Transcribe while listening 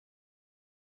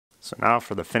So now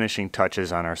for the finishing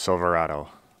touches on our Silverado.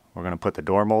 We're going to put the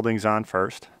door moldings on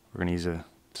first. We're going to use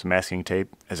some masking tape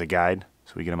as a guide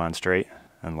so we get them on straight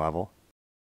and level.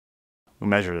 We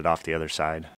measured it off the other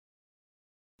side.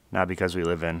 Now because we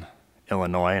live in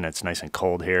Illinois and it's nice and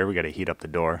cold here, we got to heat up the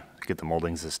door to get the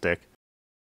moldings to stick.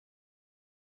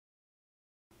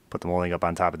 Put the molding up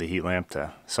on top of the heat lamp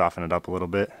to soften it up a little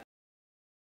bit.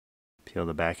 Peel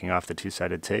the backing off the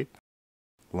two-sided tape.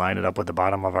 Line it up with the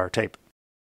bottom of our tape.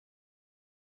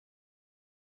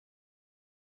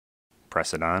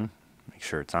 Press it on. Make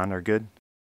sure it's on there good.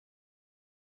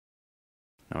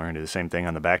 Now we're going to do the same thing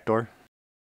on the back door.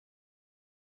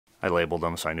 I labeled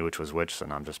them so I knew which was which, so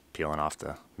now I'm just peeling off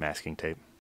the masking tape.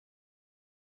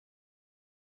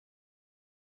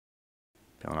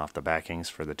 Peeling off the backings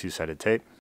for the two-sided tape.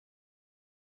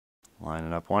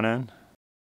 Lining up one end.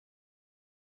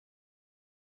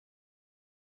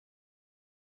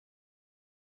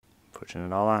 Pushing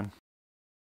it all on.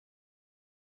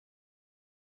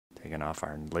 Taking off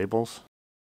our labels.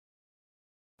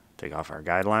 Take off our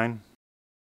guideline.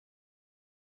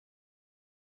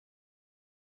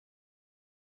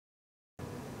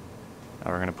 Now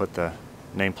we're going to put the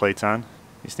nameplates on.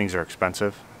 These things are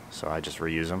expensive, so I just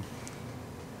reuse them.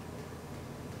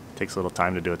 Takes a little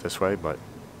time to do it this way, but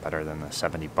better than the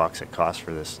 $70 it costs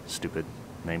for this stupid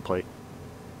nameplate.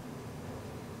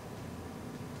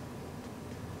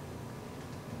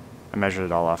 I measured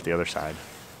it all off the other side.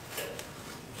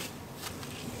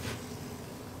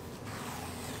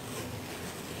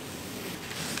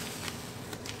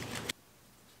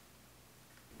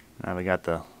 Now we got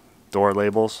the door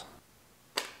labels.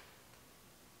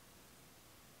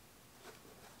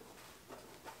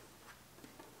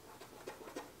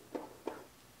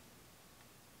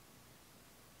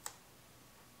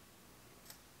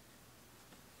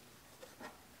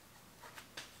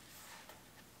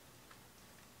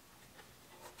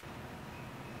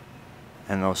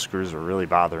 And those screws were really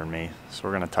bothering me, so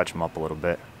we're going to touch them up a little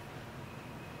bit.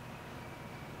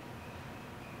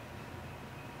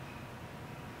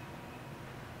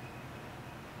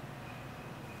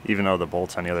 Even though the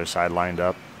bolts on the other side lined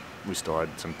up, we still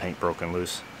had some paint broken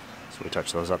loose, so we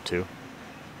touched those up too.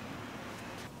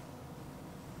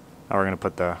 Now we're going to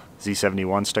put the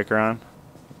Z71 sticker on,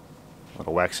 a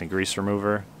little wax and grease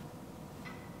remover,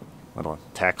 a little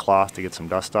tack cloth to get some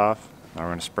dust off. Now we're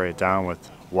going to spray it down with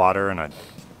water and a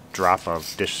drop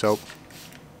of dish soap.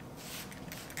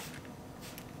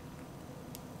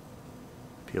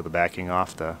 Peel the backing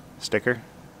off the sticker.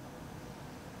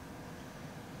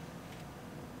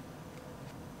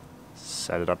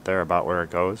 Set it up there about where it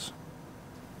goes.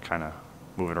 Kind of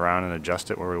move it around and adjust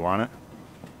it where we want it.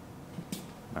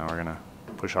 Now we're going to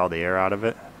push all the air out of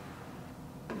it.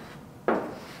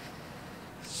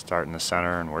 Start in the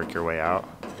center and work your way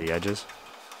out to the edges.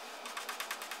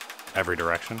 Every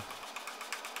direction.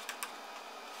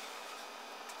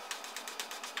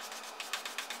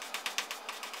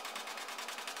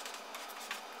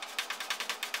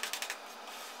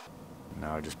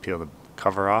 Now I just peel the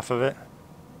cover off of it.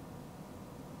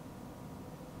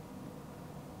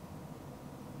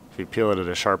 If you peel it at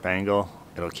a sharp angle,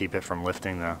 it'll keep it from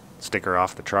lifting the sticker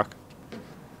off the truck.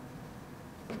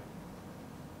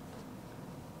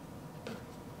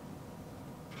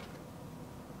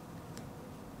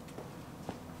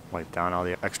 Wipe down all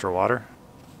the extra water.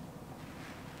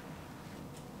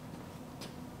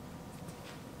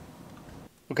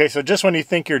 Okay, so just when you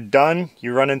think you're done,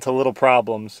 you run into little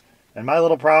problems. And my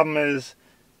little problem is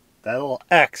that little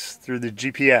X through the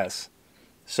GPS.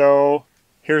 So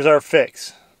here's our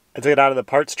fix. I took it out of the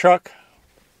parts truck.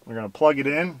 We're going to plug it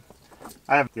in.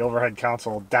 I have the overhead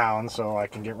console down so I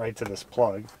can get right to this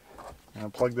plug. I'm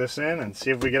going to plug this in and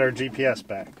see if we get our GPS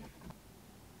back.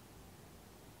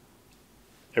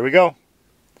 There we go.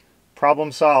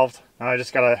 Problem solved. Now I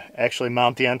just gotta actually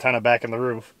mount the antenna back in the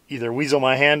roof. Either weasel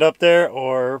my hand up there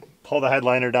or pull the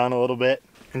headliner down a little bit.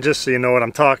 And just so you know what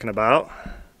I'm talking about,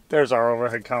 there's our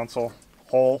overhead console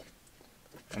hole.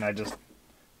 And I just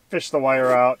fish the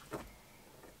wire out.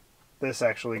 This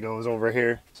actually goes over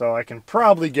here. So I can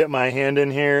probably get my hand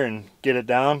in here and get it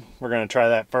down. We're gonna try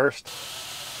that first.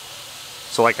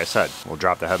 So like I said, we'll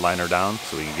drop the headliner down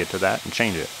so we can get to that and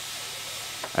change it.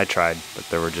 I tried, but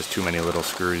there were just too many little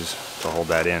screws to hold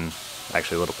that in.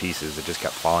 Actually little pieces, it just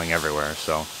kept falling everywhere,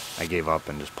 so I gave up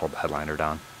and just pulled the headliner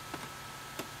down.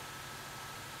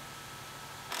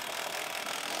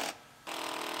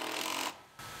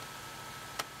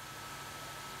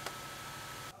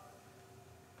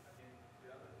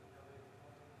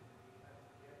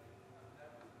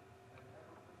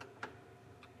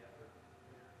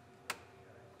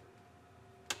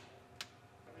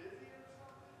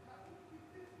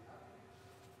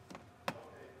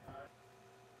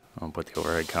 I'll put the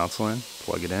overhead console in,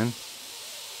 plug it in.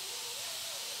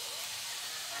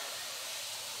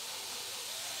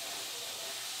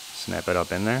 Snap it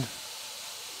up in there.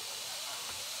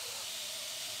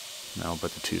 Now I'll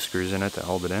put the 2 screws in it to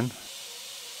hold it in.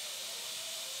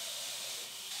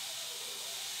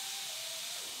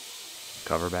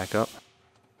 Cover back up.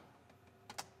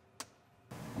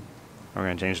 We're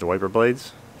going to change the wiper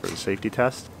blades for the safety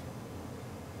test.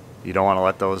 You don't want to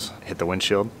let those hit the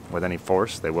windshield with any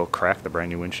force. They will crack the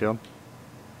brand new windshield.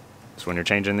 So when you're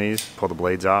changing these, pull the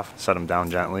blades off, set them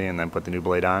down gently, and then put the new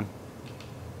blade on.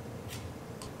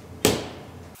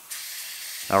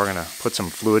 Now we're going to put some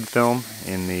fluid film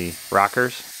in the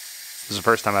rockers. This is the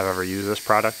first time I've ever used this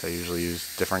product. I usually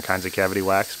use different kinds of cavity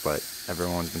wax, but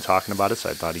everyone's been talking about it, so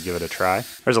I thought I'd give it a try.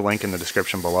 There's a link in the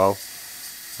description below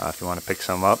if you want to pick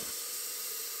some up.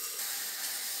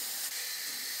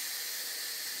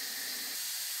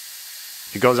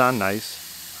 It goes on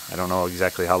nice. I don't know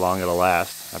exactly how long it'll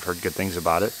last. I've heard good things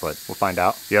about it, but we'll find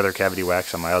out. The other cavity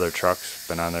wax on my other truck's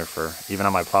been on there for, even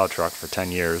on my plow truck, for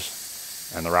 10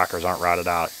 years, and the rockers aren't rotted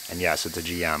out. And yes, it's a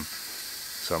GM,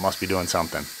 so it must be doing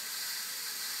something.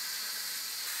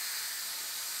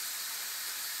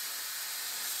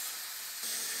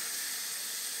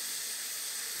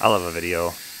 I'll have a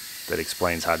video that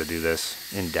explains how to do this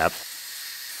in depth.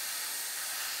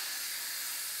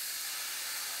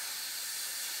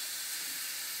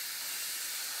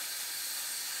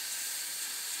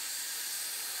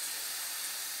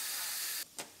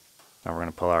 Now we're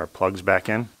going to pull our plugs back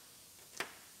in.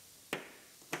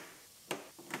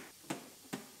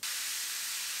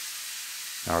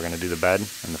 Now we're going to do the bed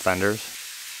and the fenders.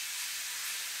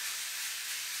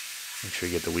 Make sure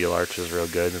you get the wheel arches real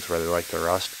good. That's where they like to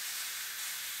rust.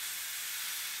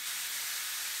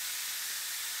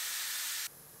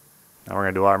 Now we're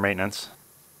going to do our maintenance.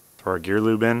 Throw our gear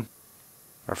lube in,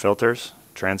 our filters,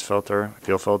 trans filter,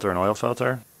 fuel filter, and oil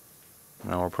filter.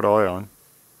 Now we'll put oil in.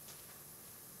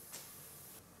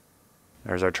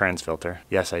 There's our trans filter.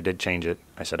 Yes, I did change it.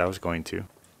 I said I was going to.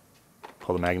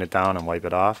 Pull the magnet down and wipe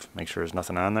it off. Make sure there's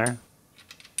nothing on there.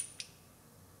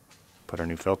 Put our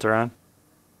new filter on.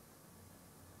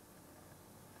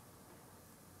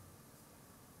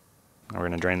 Now we're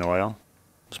going to drain the oil.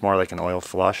 It's more like an oil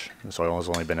flush. This oil has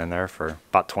only been in there for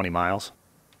about 20 miles.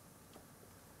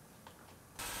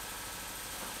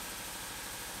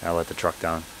 Now let the truck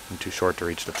down. I'm too short to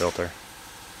reach the filter.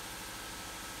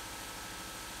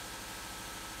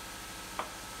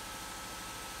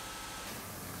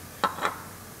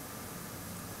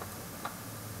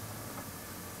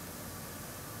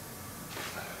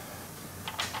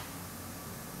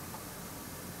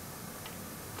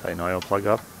 Tighten oil plug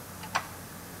up.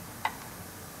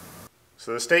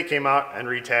 So the state came out and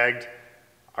re-tagged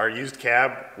our used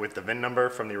cab with the VIN number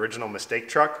from the original mistake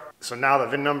truck. So now the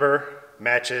VIN number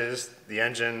matches the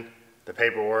engine, the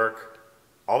paperwork,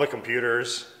 all the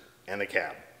computers, and the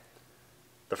cab.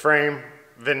 The frame,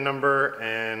 VIN number,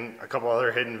 and a couple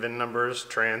other hidden VIN numbers,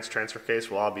 transfer case,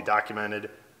 will all be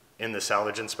documented in the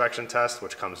salvage inspection test,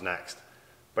 which comes next.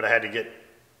 But I had to get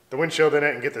the windshield in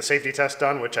it and get the safety test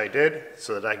done, which I did,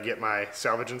 so that I can get my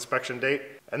salvage inspection date.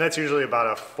 And that's usually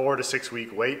about a 4 to 6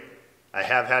 week wait. I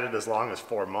have had it as long as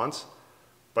 4 months,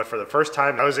 but for the first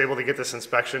time I was able to get this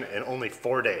inspection in only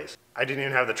 4 days. I didn't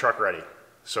even have the truck ready,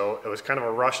 so it was kind of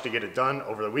a rush to get it done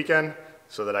over the weekend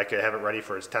so that I could have it ready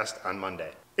for its test on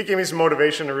Monday. It gave me some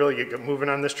motivation to really get moving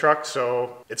on this truck,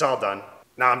 so it's all done.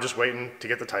 Now I'm just waiting to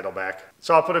get the title back.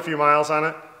 So I'll put a few miles on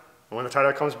it, and when the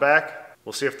title comes back,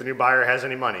 we'll see if the new buyer has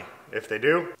any money. If they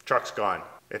do, truck's gone.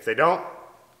 If they don't,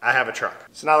 I have a truck.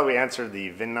 So now that we answered the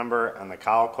VIN number and the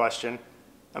cowl question,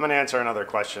 I'm gonna answer another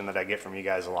question that I get from you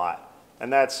guys a lot.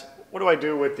 And that's, what do I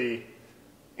do with the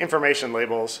information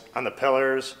labels on the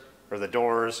pillars or the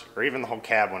doors or even the whole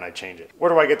cab when I change it? Where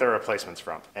do I get the replacements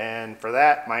from? And for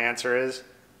that, my answer is,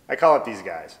 I call it these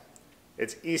guys.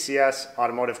 It's ECS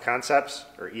Automotive Concepts,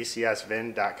 or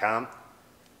ECSVin.com.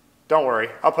 Don't worry,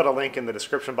 I'll put a link in the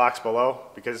description box below,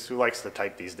 because who likes to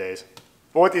type these days?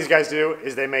 But what these guys do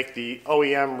is they make the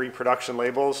OEM reproduction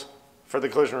labels for the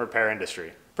collision repair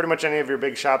industry. Pretty much any of your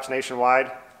big shops nationwide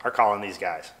are calling these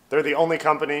guys. They're the only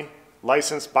company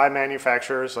licensed by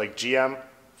manufacturers like GM,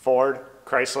 Ford,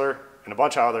 Chrysler, and a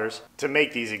bunch of others to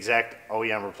make these exact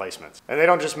OEM replacements. And they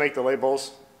don't just make the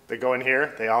labels that go in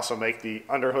here, they also make the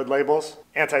underhood labels,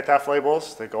 anti-theft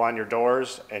labels that go on your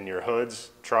doors and your hoods,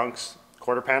 trunks,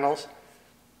 quarter panels.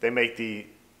 They make the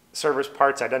service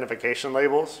parts identification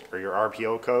labels, or your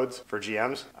RPO codes for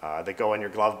GMs, that go in your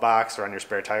glove box or on your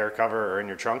spare tire cover or in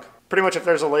your trunk. Pretty much if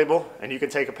there's a label and you can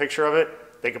take a picture of it,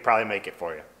 they could probably make it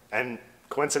for you. And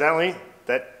coincidentally,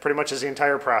 that pretty much is the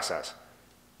entire process.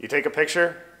 You take a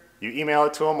picture, you email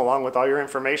it to them along with all your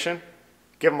information,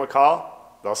 give them a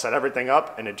call, they'll set everything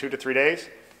up, and in 2 to 3 days,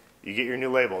 you get your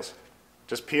new labels.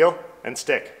 Just peel and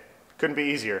stick. Couldn't be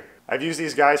easier. I've used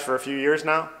these guys for a few years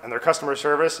now, and their customer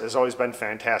service has always been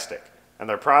fantastic, and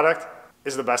their product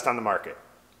is the best on the market.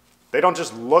 They don't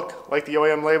just look like the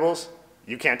OEM labels,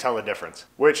 you can't tell the difference,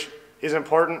 which is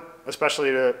important,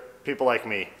 especially to people like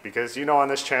me, because you know on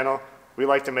this channel, we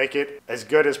like to make it as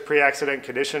good as pre-accident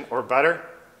condition or better,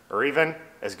 or even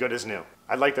as good as new.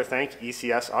 I'd like to thank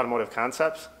ECS Automotive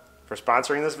Concepts for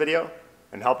sponsoring this video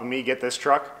and helping me get this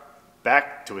truck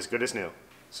back to as good as new.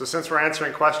 So since we're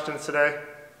answering questions today,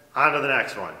 on to the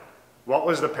next one. What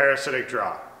was the parasitic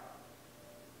draw?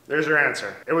 There's your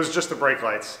answer. It was just the brake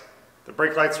lights. The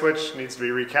brake light switch needs to be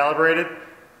recalibrated,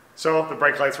 so the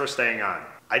brake lights were staying on.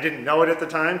 I didn't know it at the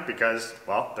time because,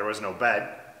 well, there was no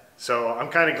bed. So I'm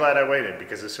kind of glad I waited,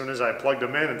 because as soon as I plugged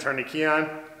them in and turned the key on,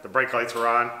 the brake lights were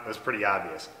on. It was pretty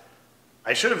obvious.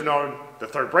 I should have known the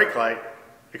third brake light,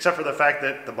 except for the fact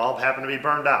that the bulb happened to be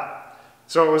burned out.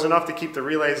 So it was enough to keep the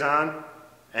relays on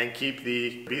and keep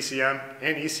the BCM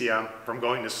and ECM from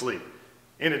going to sleep.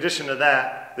 In addition to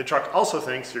that, the truck also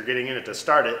thinks you're getting in it to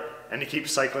start it and to keep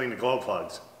cycling the glow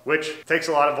plugs, which takes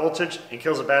a lot of voltage and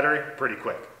kills a battery pretty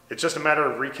quick. It's just a matter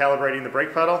of recalibrating the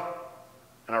brake pedal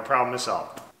and our problem is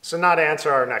solved. So now to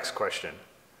answer our next question.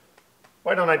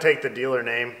 Why don't I take the dealer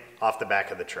name off the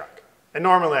back of the truck? And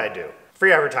normally I do.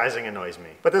 Free advertising annoys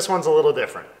me, but this one's a little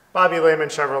different. Bobby Lehman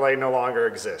Chevrolet no longer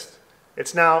exists.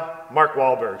 It's now Mark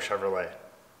Wahlberg Chevrolet,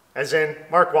 as in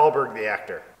Mark Wahlberg the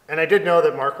actor. And I did know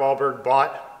that Mark Wahlberg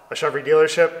bought a Chevy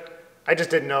dealership, I just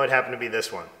didn't know it happened to be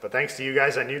this one. But thanks to you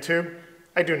guys on YouTube,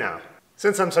 I do now.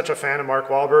 Since I'm such a fan of Mark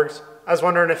Wahlberg's, I was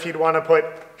wondering if you'd want to put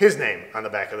his name on the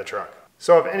back of the truck.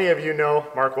 So if any of you know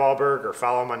Mark Wahlberg or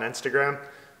follow him on Instagram,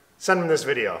 send him this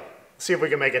video. See if we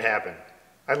can make it happen.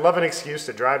 I'd love an excuse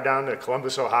to drive down to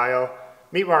Columbus, Ohio,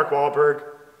 meet Mark Wahlberg,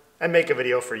 and make a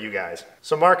video for you guys.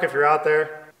 So Mark, if you're out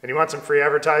there and you want some free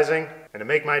advertising and to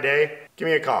make my day, give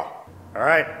me a call. All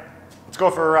right, let's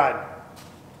go for a ride.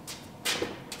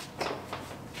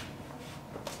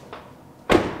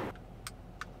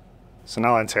 So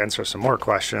now let's answer some more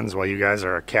questions while you guys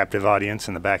are a captive audience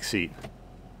in the back seat.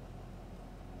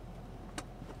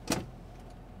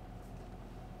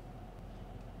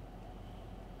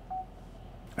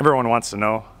 Everyone wants to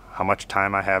know how much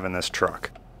time I have in this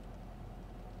truck.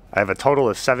 I have a total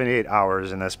of 78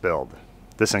 hours in this build.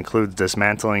 This includes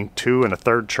dismantling 2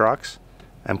 1/3 trucks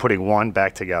and putting one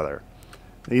back together.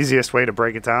 The easiest way to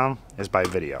break it down is by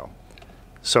video.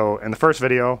 So in the first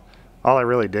video, all I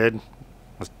really did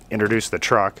was introduce the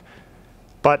truck,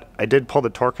 but I did pull the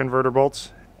torque converter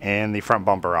bolts and the front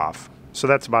bumper off. So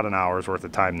that's about an hour's worth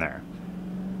of time there.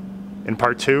 In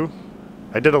part 2,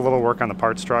 I did a little work on the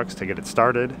parts trucks to get it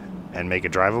started and make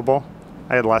it drivable.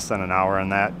 I had less than an hour in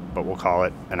that, but we'll call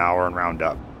it an hour and round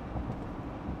up.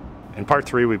 In part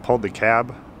 3, we pulled the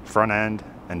cab, front end,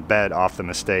 and bed off the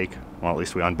mistake. Well, at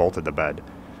least we unbolted the bed.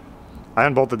 I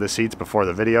unbolted the seats before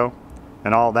the video,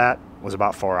 and all that was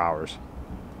about 4 hours.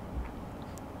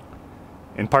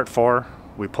 In part 4,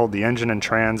 we pulled the engine and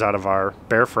trans out of our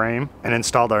bare frame and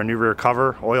installed our new rear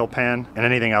cover, oil pan, and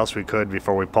anything else we could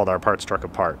before we pulled our parts truck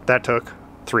apart. That took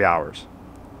 3 hours.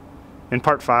 In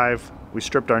part 5, we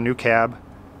stripped our new cab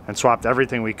and swapped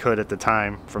everything we could at the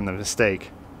time from the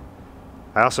mistake.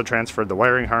 I also transferred the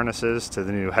wiring harnesses to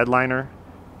the new headliner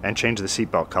and changed the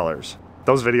seatbelt colors.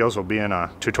 Those videos will be in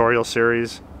a tutorial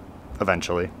series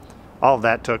eventually. All of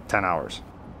that took 10 hours.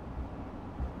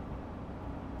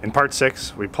 In part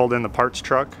 6, we pulled in the parts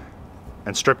truck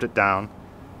and stripped it down,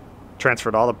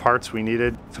 transferred all the parts we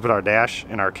needed to put our dash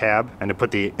in our cab and to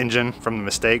put the engine from the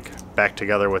mistake back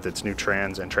together with its new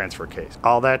trans and transfer case.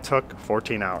 All that took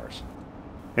 14 hours.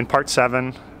 In part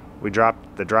 7, we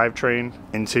dropped the drivetrain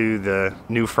into the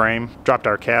new frame, dropped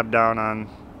our cab down on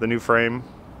the new frame,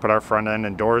 put our front end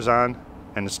and doors on,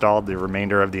 and installed the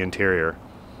remainder of the interior.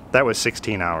 That was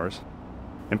 16 hours.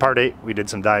 In part 8, we did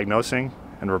some diagnosing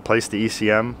and replaced the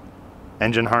ECM,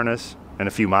 engine harness, and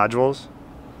a few modules.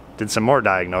 Did some more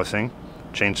diagnosing,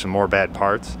 changed some more bad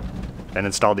parts, and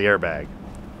installed the airbag.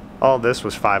 All of this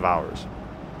was 5 hours.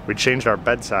 We changed our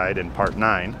bedside in part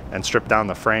 9 and stripped down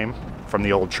the frame from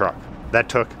the old truck. That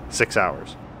took 6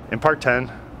 hours. In part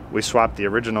 10, we swapped the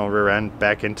original rear end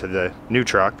back into the new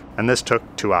truck, and this took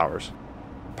 2 hours.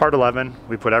 Part 11,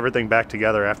 we put everything back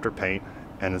together after paint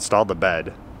and installed the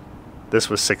bed. This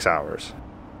was 6 hours.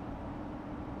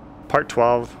 Part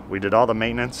 12, we did all the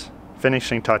maintenance,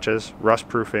 finishing touches, rust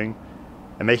proofing,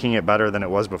 and making it better than it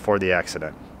was before the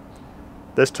accident.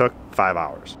 This took 5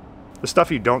 hours. The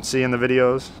stuff you don't see in the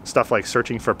videos, stuff like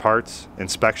searching for parts,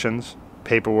 inspections,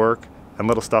 paperwork, and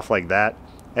little stuff like that,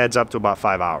 adds up to about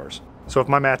 5 hours. So if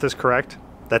my math is correct,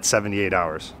 that's 78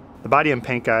 hours. The body and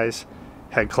paint guys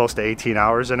had close to 18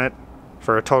 hours in it,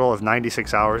 for a total of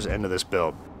 96 hours into this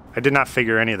build. I did not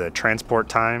figure any of the transport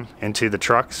time into the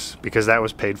trucks because that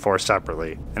was paid for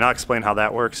separately, and I'll explain how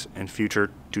that works in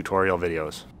future tutorial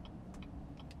videos.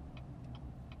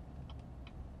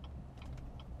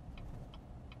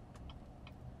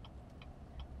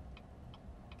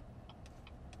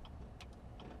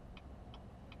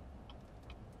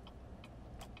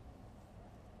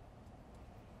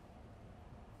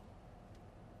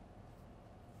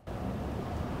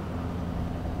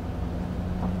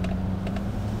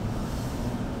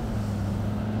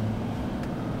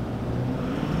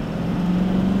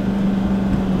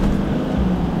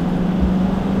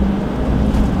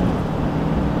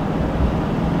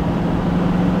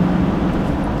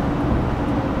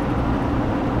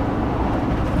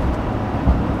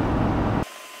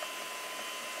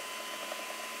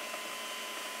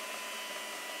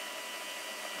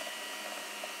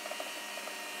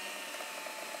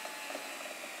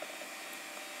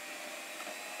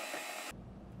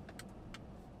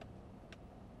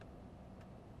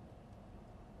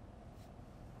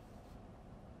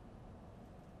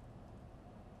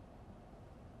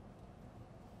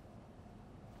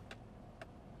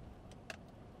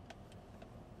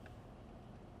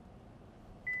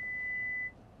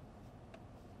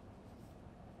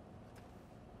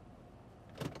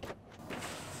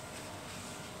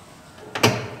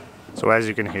 So as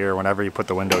you can hear, whenever you put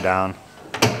the window down,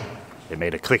 it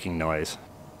made a clicking noise.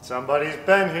 Somebody's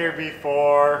been here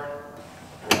before.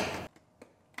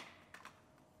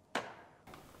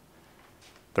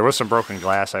 There was some broken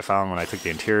glass I found when I took the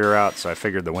interior out, so I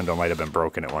figured the window might have been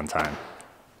broken at one time.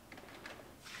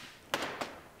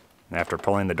 And after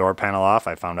pulling the door panel off,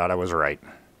 I found out I was right.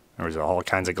 There was all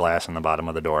kinds of glass in the bottom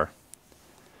of the door.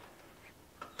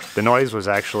 The noise was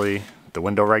actually the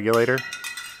window regulator.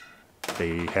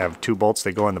 They have 2 bolts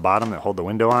that go in the bottom that hold the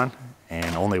window on,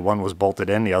 and only one was bolted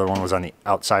in, the other one was on the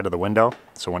outside of the window.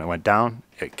 So when it went down,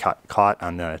 it caught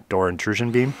on the door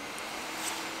intrusion beam.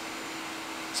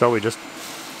 So we just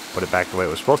put it back the way it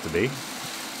was supposed to be,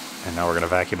 and now we're going to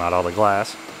vacuum out all the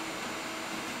glass.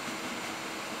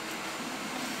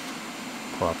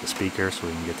 Pull out the speaker so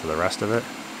we can get to the rest of it.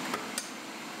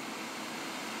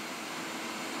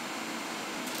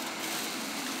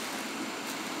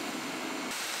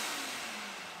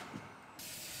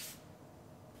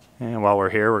 And while we're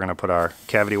here, we're going to put our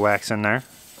cavity wax in there.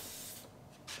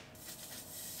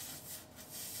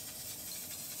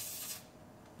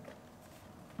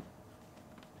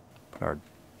 Put our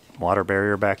water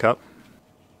barrier back up.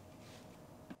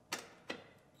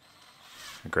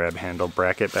 Grab handle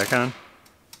bracket back on.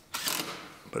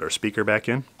 Put our speaker back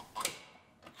in.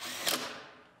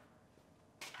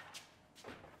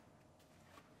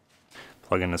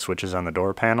 Plug in the switches on the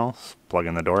door panels. Plug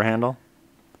in the door handle.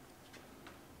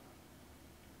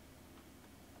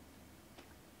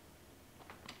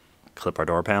 Clip our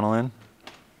door panel in.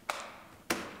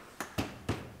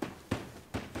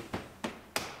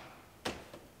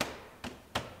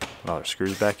 Put all our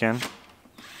screws back in. Put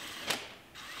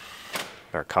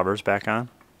our covers back on.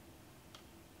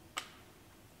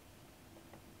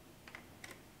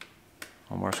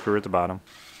 One more screw at the bottom.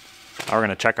 Now we're going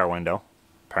to check our window.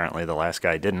 Apparently the last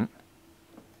guy didn't.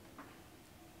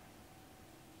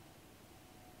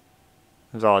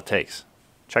 This is all it takes.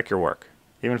 Check your work,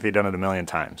 even if you've done it a million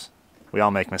times. We all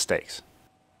make mistakes.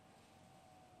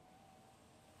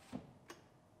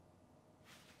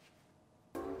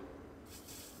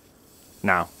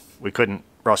 Now, we couldn't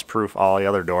rust-proof all the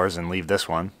other doors and leave this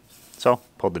one, so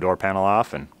pulled the door panel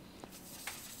off, and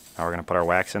now we're going to put our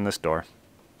wax in this door.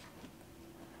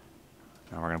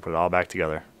 Now we're going to put it all back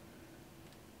together.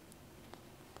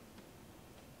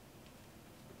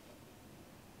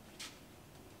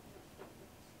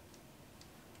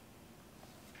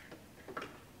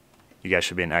 You guys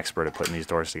should be an expert at putting these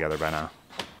doors together by now.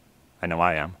 I know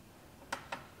I am.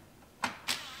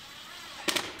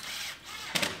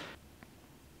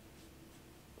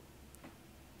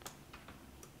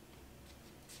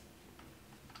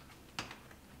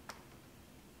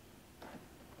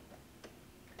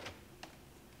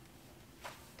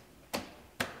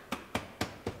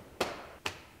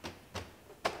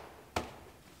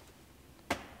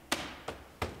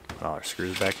 Put all our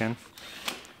screws back in.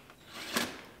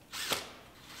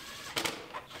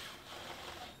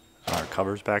 Our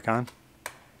covers back on.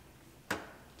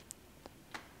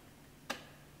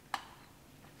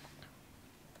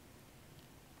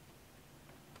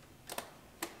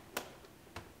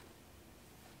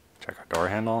 Check our door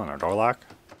handle and our door lock.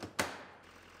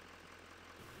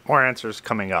 More answers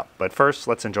coming up, but first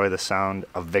let's enjoy the sound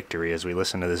of victory as we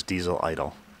listen to this diesel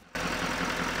idle.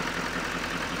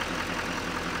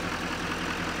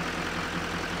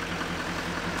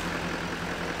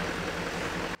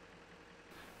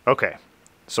 Okay,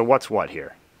 so what's what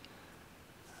here?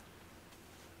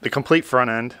 The complete front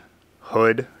end,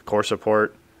 hood, core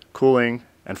support, cooling,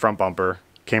 and front bumper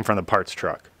came from the parts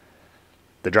truck.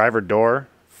 The driver door,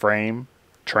 frame,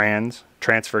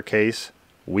 transfer case,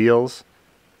 wheels,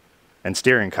 and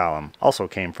steering column also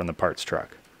came from the parts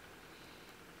truck.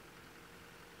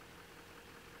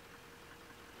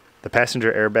 The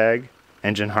passenger airbag,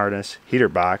 engine harness, heater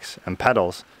box, and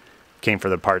pedals came from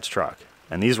the parts truck.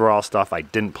 And these were all stuff I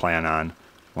didn't plan on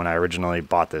when I originally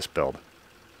bought this build.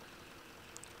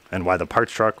 And why the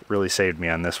parts truck really saved me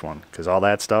on this one, because all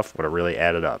that stuff would have really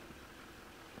added up.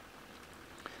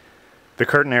 The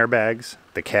curtain airbags,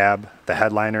 the cab, the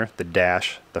headliner, the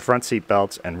dash, the front seat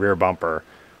belts, and rear bumper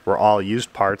were all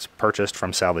used parts purchased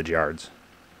from salvage yards.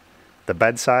 The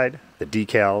bedside, the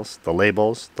decals, the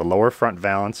labels, the lower front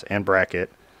valance and bracket,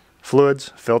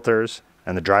 fluids, filters,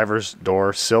 and the driver's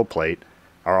door sill plate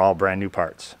are all brand new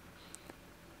parts.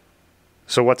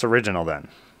 So what's original then?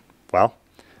 Well,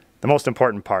 the most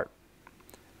important part,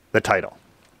 the title.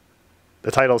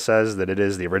 The title says that it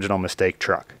is the original mistake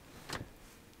truck.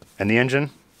 And the engine,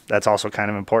 that's also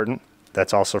kind of important.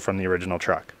 That's also from the original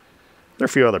truck. There are a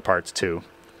few other parts too.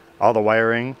 All the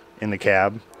wiring in the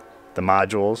cab, the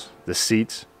modules, the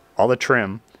seats, all the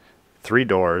trim, 3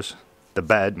 doors, the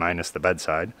bed minus the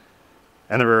bedside,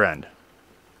 and the rear end.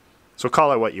 So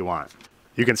call it what you want.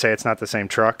 You can say it's not the same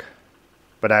truck,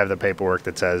 but I have the paperwork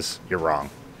that says you're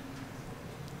wrong.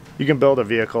 You can build a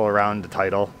vehicle around the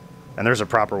title, and there's a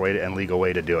proper way and legal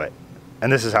way to do it.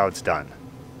 And this is how it's done.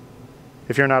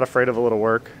 If you're not afraid of a little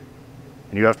work,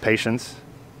 and you have patience,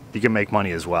 you can make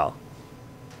money as well.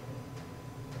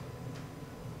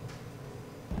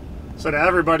 So to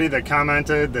everybody that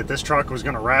commented that this truck was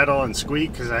going to rattle and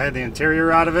squeak because I had the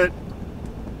interior out of it,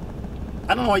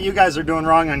 I don't know what you guys are doing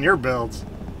wrong on your builds,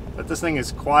 but this thing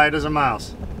is quiet as a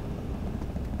mouse.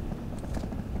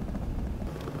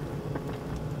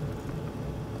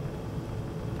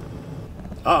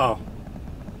 Uh-oh.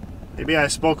 Maybe I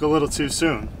spoke a little too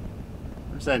soon.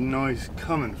 Where's that noise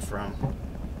coming from?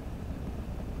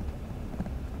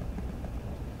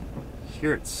 I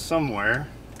hear it somewhere.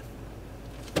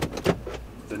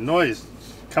 The noise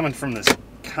coming from this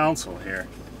console here.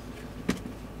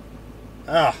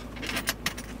 Ah,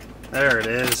 there it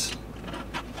is.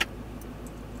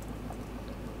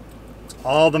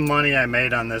 All the money I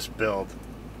made on this build.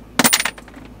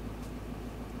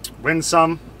 Win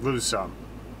some, lose some.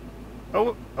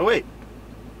 Oh wait.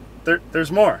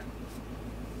 There's more.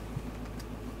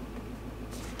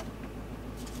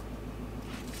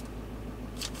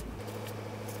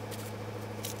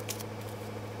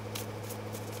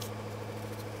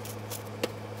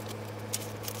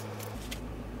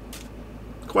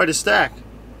 Quite a stack.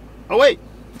 Oh wait.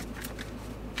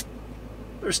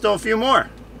 There's still a few more.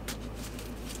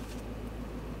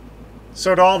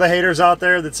 So to all the haters out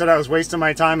there that said I was wasting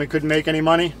my time and couldn't make any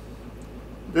money,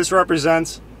 this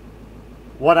represents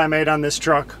what I made on this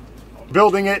truck,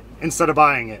 building it instead of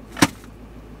buying it.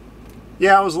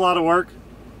 Yeah, it was a lot of work,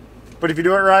 but if you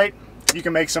do it right, you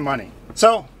can make some money.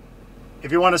 So,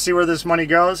 if you want to see where this money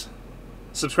goes,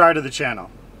 subscribe to the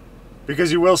channel,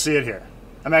 because you will see it here.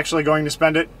 I'm actually going to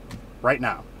spend it right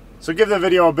now. So give the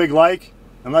video a big like,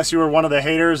 unless you were one of the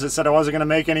haters that said I wasn't going to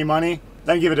make any money.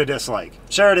 Then give it a dislike.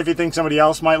 Share it if you think somebody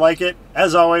else might like it.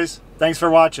 As always, thanks for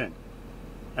watching,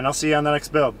 and I'll see you on the next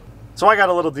build. So I got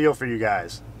a little deal for you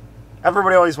guys.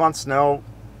 Everybody always wants to know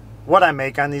what I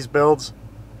make on these builds,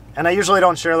 and I usually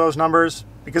don't share those numbers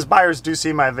because buyers do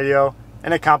see my video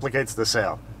and it complicates the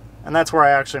sale. And that's where I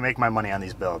actually make my money on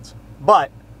these builds. But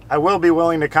I will be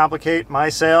willing to complicate my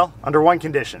sale under one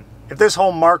condition. If this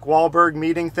whole Mark Wahlberg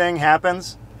meeting thing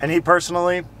happens, and he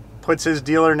personally puts his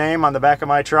dealer name on the back of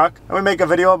my truck, and we make a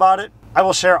video about it, I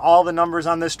will share all the numbers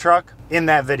on this truck in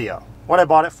that video. What I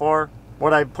bought it for,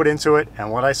 what I put into it,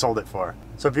 and what I sold it for.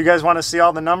 So if you guys want to see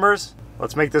all the numbers,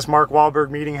 let's make this Mark Wahlberg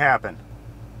meeting happen.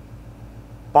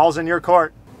 Ball's in your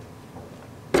court.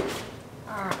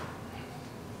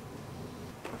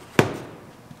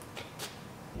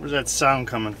 Where's that sound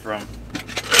coming from?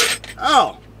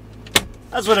 Oh!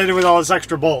 That's what I did with all this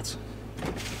extra bolts.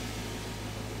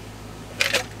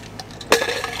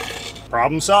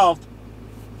 Problem solved.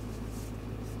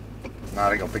 Now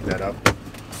I gotta go pick that up.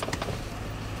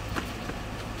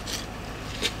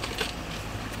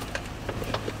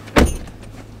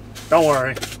 Don't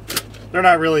worry. They're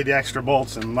not really the extra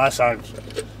bolts unless I'm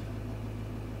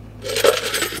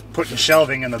putting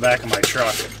shelving in the back of my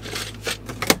truck.